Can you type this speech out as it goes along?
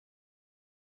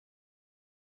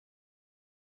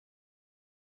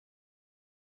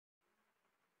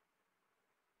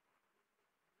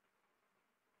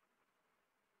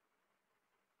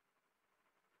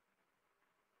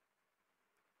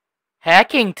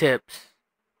Hacking tips.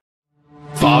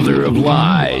 Father of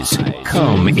lies,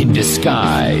 come in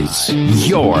disguise.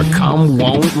 Your cum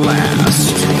won't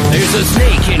last. There's a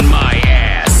snake in my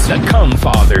ass. The cum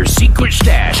father's secret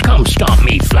stash. Come stomp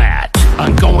me flat.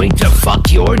 I'm going to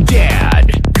fuck your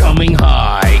dad. Coming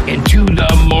high into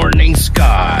the morning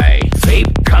sky.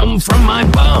 Vape cum from my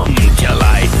bum till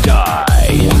I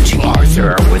die. Watching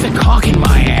Arthur with a cock in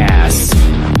my ass.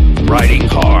 Riding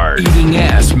hard, eating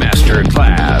ass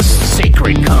masterclass.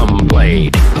 Sacred cum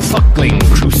blade, a fuckling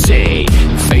crusade.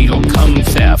 Fatal cum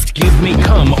theft, give me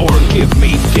cum or give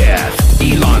me death.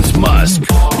 Elon's Musk,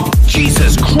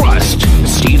 Jesus crust.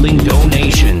 Stealing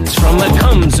donations from the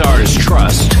cum czar's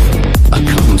trust. A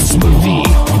cum smoothie,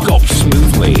 gulp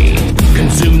smoothly.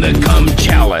 Consume the cum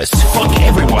chalice, fuck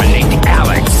everyone named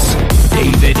Alex.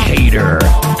 David Hayter,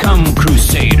 cum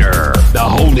crusader. The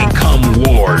holy cum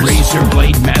wars, razor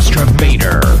blade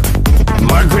masturbator.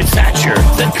 Margaret Thatcher,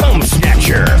 the cum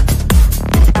snatcher.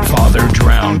 Father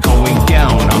drown, going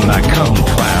down on the cum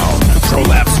clown.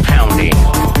 Prolapse pounding,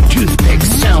 toothpick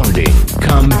sounding.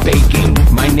 Cum baking,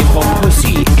 my nipple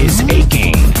pussy is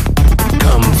aching.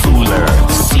 Cum fooler,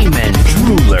 semen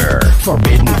drooler.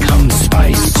 Forbidden cum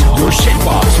spice, your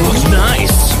shitbox looks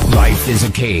nice. Life is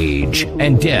a cage,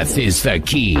 and death is the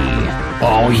key.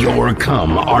 All your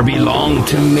cum are belong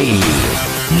to me.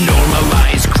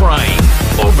 Normalize crying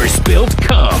over spilled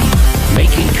cum.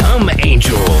 Making cum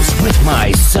angels with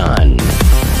my son.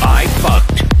 I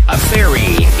fucked a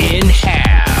fairy in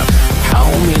half. How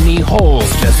many holes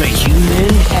does a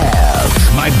human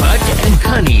have? My butt and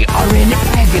cunny are in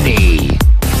agony.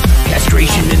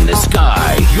 Castration in the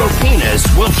sky, your penis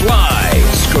will fly.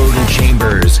 Scrotum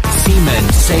chambers, semen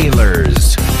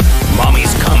sailors.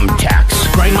 Mommy's cum tax,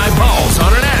 grind my balls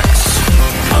on an axe.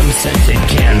 Cum scented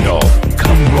candle,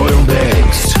 cum broiled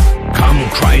eggs. Cum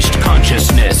Christ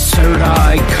consciousness, third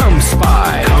eye, cum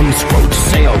spy. Cum scrote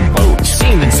sailboat,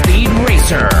 semen speed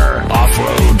racer.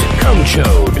 Off-road, cum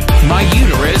chode, my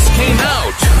uterus came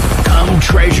out. Cum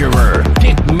treasurer,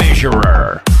 dick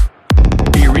measurer.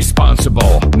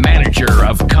 Irresponsible manager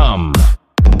of cum.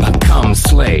 A cum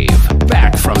slave,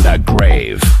 back from the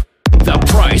grave. The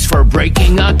price for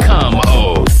breaking a cum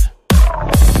oath.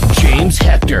 James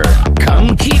Hector,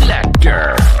 cum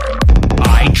collector.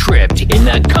 I tripped in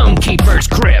the cum keeper's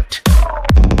crypt.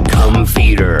 Cum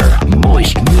feeder,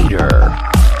 moist meter.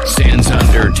 Sans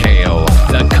undertale,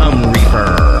 the cum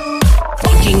reaper.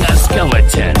 Fucking a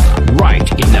skeleton, right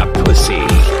in the pussy.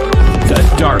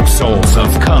 The dark souls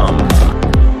of cum.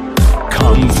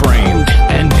 Cum framed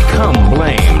and cum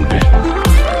blamed.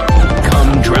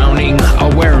 Cum drowning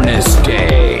awareness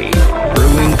day.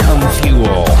 Brewing cum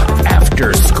fuel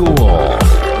after school.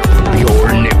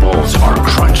 Your nipples are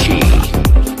crunchy.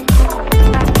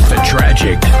 The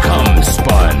tragic cum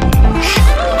sponge.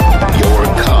 Your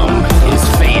cum is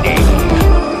fading.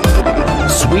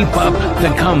 Sweep up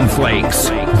the cum flakes,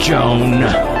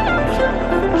 Joan.